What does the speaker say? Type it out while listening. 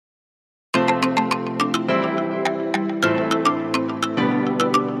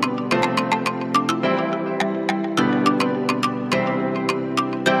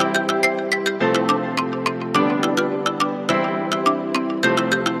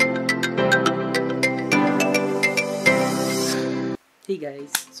Hey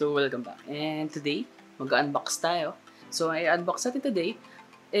guys! So welcome back. And today, mag-unbox tayo. So ang i-unbox natin today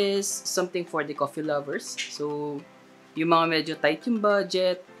is something for the coffee lovers. So yung mga medyo tight yung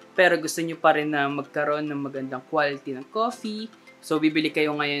budget, pero gusto nyo pa rin na magkaroon ng magandang quality ng coffee. So bibili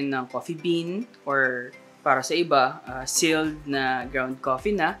kayo ngayon ng coffee bean or para sa iba, sealed na ground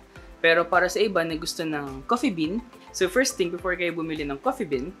coffee na. Pero para sa iba na gusto ng coffee bean, so first thing before kayo bumili ng coffee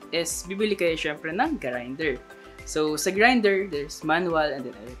bean is bibili kayo syempre ng grinder. So, sa grinder, there's manual and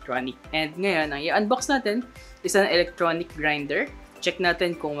then electronic. And ngayon, ang i-unbox natin is an electronic grinder. Check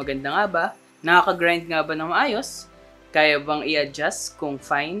natin kung maganda nga ba, nakaka-grind nga ba ng maayos, kaya bang i-adjust kung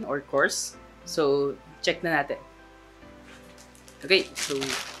fine or coarse. So, check na natin. Okay, so,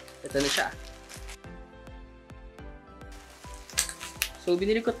 ito na siya. So,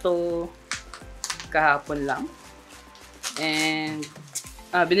 binili ko to kahapon lang. And,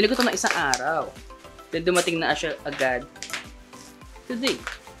 binili ko to na isang araw. Then dumating na siya agad today.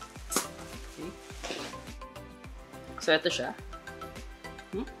 Okay. So ito siya.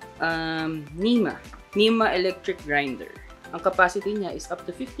 Nima electric grinder. Ang capacity niya is up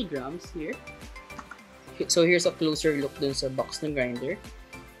to 50 grams here. So here's a closer look dun sa box ng grinder.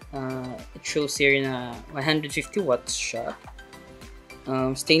 It shows here na 150 watts siya.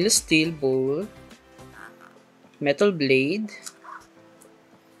 Stainless steel bowl. Metal blade.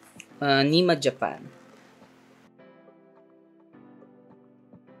 Nima Japan.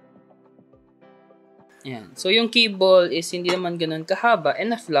 Ayan. So, yung cable is hindi naman ganun kahaba.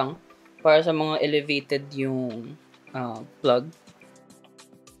 Enough lang para sa mga elevated yung plug.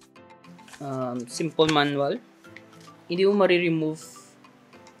 Simple manual. Hindi mo ma-remove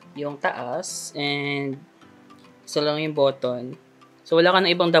yung taas and isa lang yung button. So, wala ka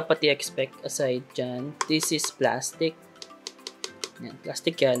na ibang dapat i-expect aside dyan. This is plastic. Ayan,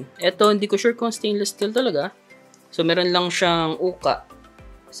 plastic yan. Ito, hindi ko sure kung stainless steel talaga. So, meron lang siyang uka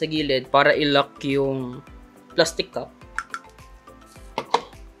sa gilid para i-lock yung plastic cup.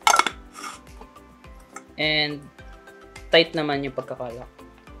 And tight naman yung pagkakalock.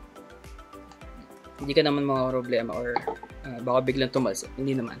 Hindi ka naman problema or baka biglang tumalsik.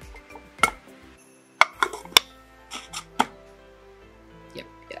 Hindi naman. Yep.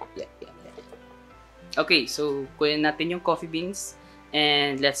 Okay, so kunin natin yung coffee beans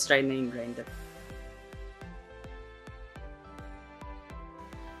and let's try na yung grinder.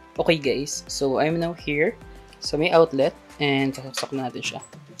 Okay guys, so I'm now here sa may outlet and sasaksak natin siya.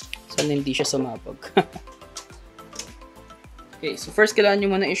 Sana hindi siya sumabog. Okay, so first kailangan nyo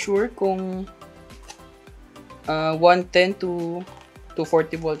muna i-sure kung 110 to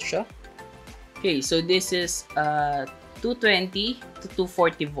 240 volts siya. Okay, so this is 220 to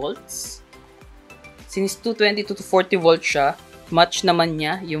 240 volts. Since 220 to 240 volts siya, match naman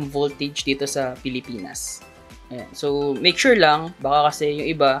niya yung voltage dito sa Pilipinas. Ayan. So, make sure lang, baka kasi yung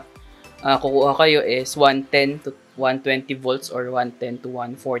iba, kukuha kayo is 110 to 120 volts or 110 to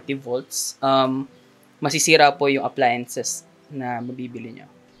 140 volts. Masisira po yung appliances na mabibili nyo.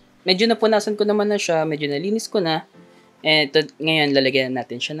 Medyo napunasan ko naman na siya, medyo nalinis ko na. And ngayon, lalagyan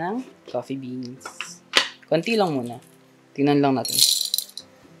natin siya ng coffee beans. Konti lang muna. Tingnan lang natin.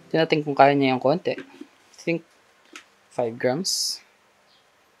 Tingnan natin kung kaya niya yung konti. I think 5 grams.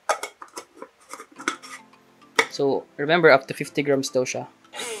 So, remember, up to 50 grams daw siya.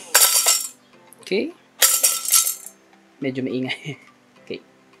 Okay. Medyo maingay. Okay.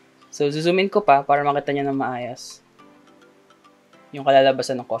 So, zoomin ko pa para makita niyo ng maayos yung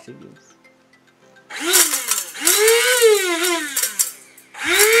kalalabasan ng coffee beans.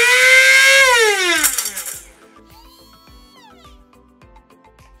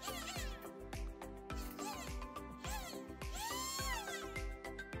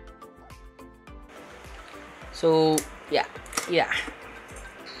 So, yeah.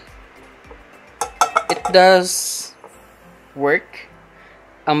 It does work.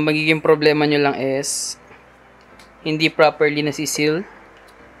 Ang magiging problema nyo lang is hindi properly nasiseal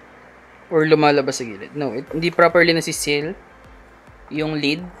or lumalabas sa gilid. No, hindi properly nasiseal yung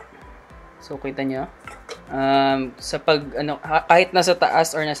lid. So, kita nyo. Sa kahit nasa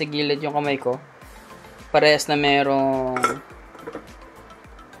taas or nasa gilid yung kamay ko, parehas na merong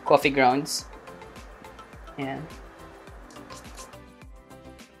coffee grounds. Ayan.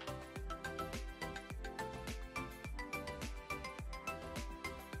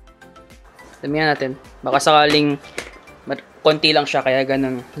 Damihan natin. Baka sakaling konti lang siya kaya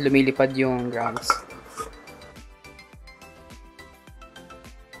ganun lumilipad yung grounds.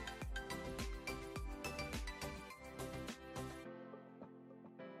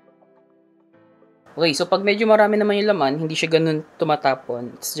 Okay, so pag medyo marami naman yung laman, hindi siya ganun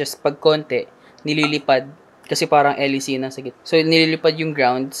tumatapon. It's just pag konti, nililipad Kasi parang LEC na sa gitna. So, nililipad yung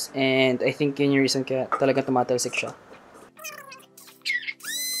grounds and I think yun yung reason kaya talagang tumatalsik siya.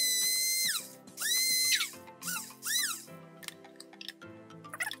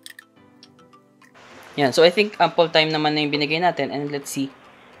 Yan. So, I think ample time naman na yung binigay natin and let's see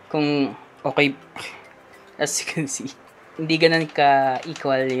kung okay. As you can see, hindi ganun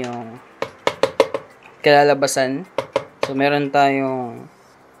ka-equal yung kalalabasan. So, meron tayong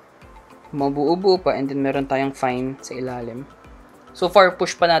mabuo-buo pa and then meron tayong fine sa ilalim. So far,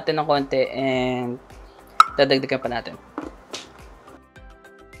 push pa natin ng konti and dadagdagan pa natin.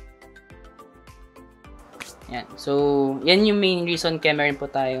 Yan. So, yan yung main reason kaya meron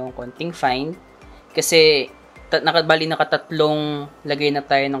po tayong konting fine. Kasi, nakatatlong lagay na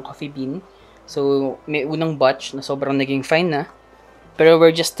tayo ng coffee bean. So, may unang batch na sobrang naging fine na. Pero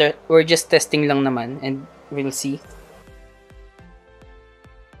we're just testing lang naman and we'll see.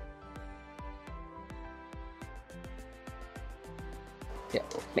 Yeah,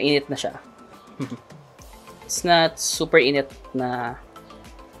 mainit na siya. It's not super init na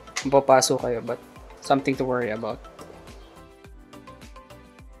mapapaso kayo, but something to worry about.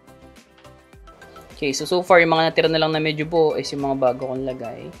 Okay, so far, yung mga natira na lang na medyo buo is yung mga bago kong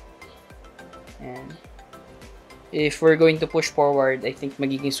lagay. And if we're going to push forward, I think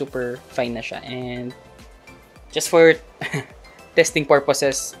magiging super fine na siya. And just for testing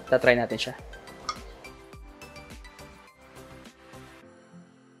purposes, tatry natin siya.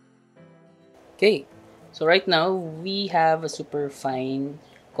 Okay, so right now, we have a super fine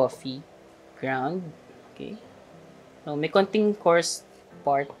coffee ground. Okay. So, may konting coarse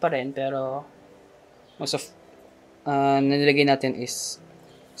part pa rin, pero most of nilagay natin is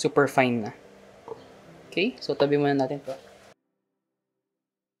super fine na. Okay, so tabi muna natin to.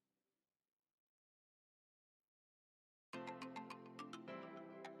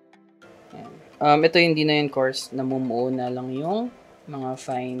 Ito hindi na yung coarse, namumuo na lang yung mga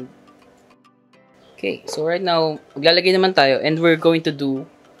fine. Okay, so right now, maglalagay naman tayo and we're going to do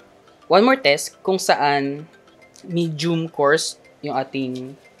one more test kung saan medium coarse yung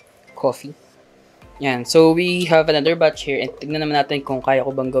ating coffee. Yan, so we have another batch here and tignan naman natin kung kaya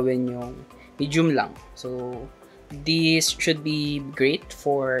ko bang gawin yung medium lang. So, this should be great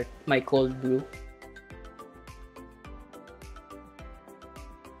for my cold brew.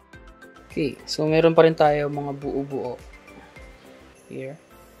 Okay, so meron pa rin tayo mga buo-buo here.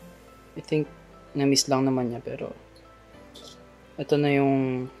 I think na-miss lang naman niya, pero ito na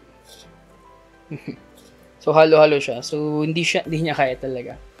yung so halo-halo siya. So hindi niya kaya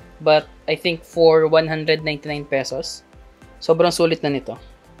talaga. But I think for 199 pesos, sobrang sulit na nito.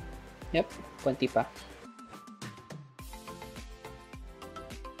 Yep, konti pa.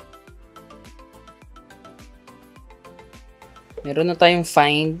 Meron na tayong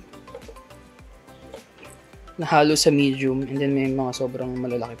fine na halo sa medium and then may mga sobrang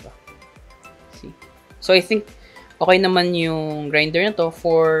malalaki pa. See? So I think okay naman yung grinder na to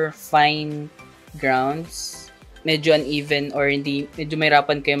for fine grounds. Medyo uneven or hindi, medyo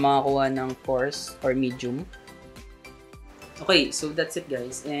mahirapan kayo makakuha ng coarse or medium. Okay, so that's it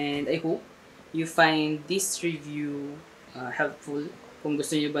guys. And I hope you find this review helpful. Kung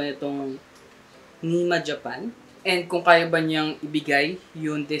gusto niyo ba itong Nima Japan. And kung kaya ba niyang ibigay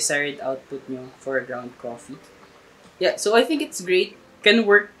yung desired output nyo for ground coffee. Yeah, so I think it's great. Can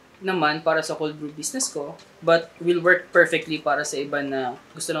work naman para sa cold brew business ko. But will work perfectly para sa iba na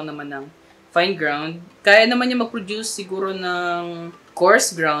gusto lang naman ng fine ground. Kaya naman niya mag-produce siguro ng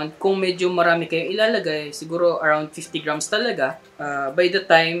coarse ground kung medyo marami kayong ilalagay. Siguro around 50 grams talaga. By the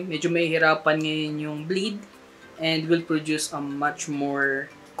time, medyo mahihirapan ngayon yung bleed. And will produce a much more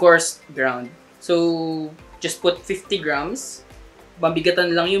coarse ground. So, just put 50 grams.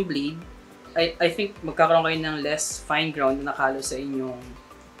 Mabigatan lang yung bleed. I think magkakaroon kayo ng less fine ground na nakalo sa inyong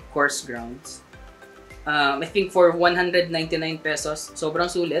coarse grounds. I think for 199 pesos, sobrang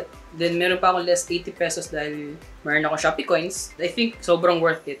sulit. Then, meron pa akong less 80 pesos dahil meron ako Shopee coins. I think sobrang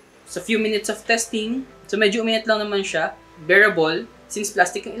worth it. So, few minutes of testing. So, medyo uminit lang naman siya. Bearable. Since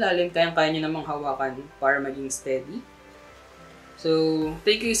plastic ang ilalim, kayang-kaya nyo namang hawakan para maging steady. So,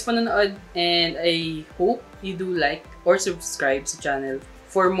 thank you guys for nanood and I hope you do like or subscribe sa channel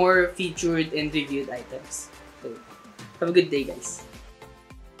for more featured and reviewed items. So, have a good day guys.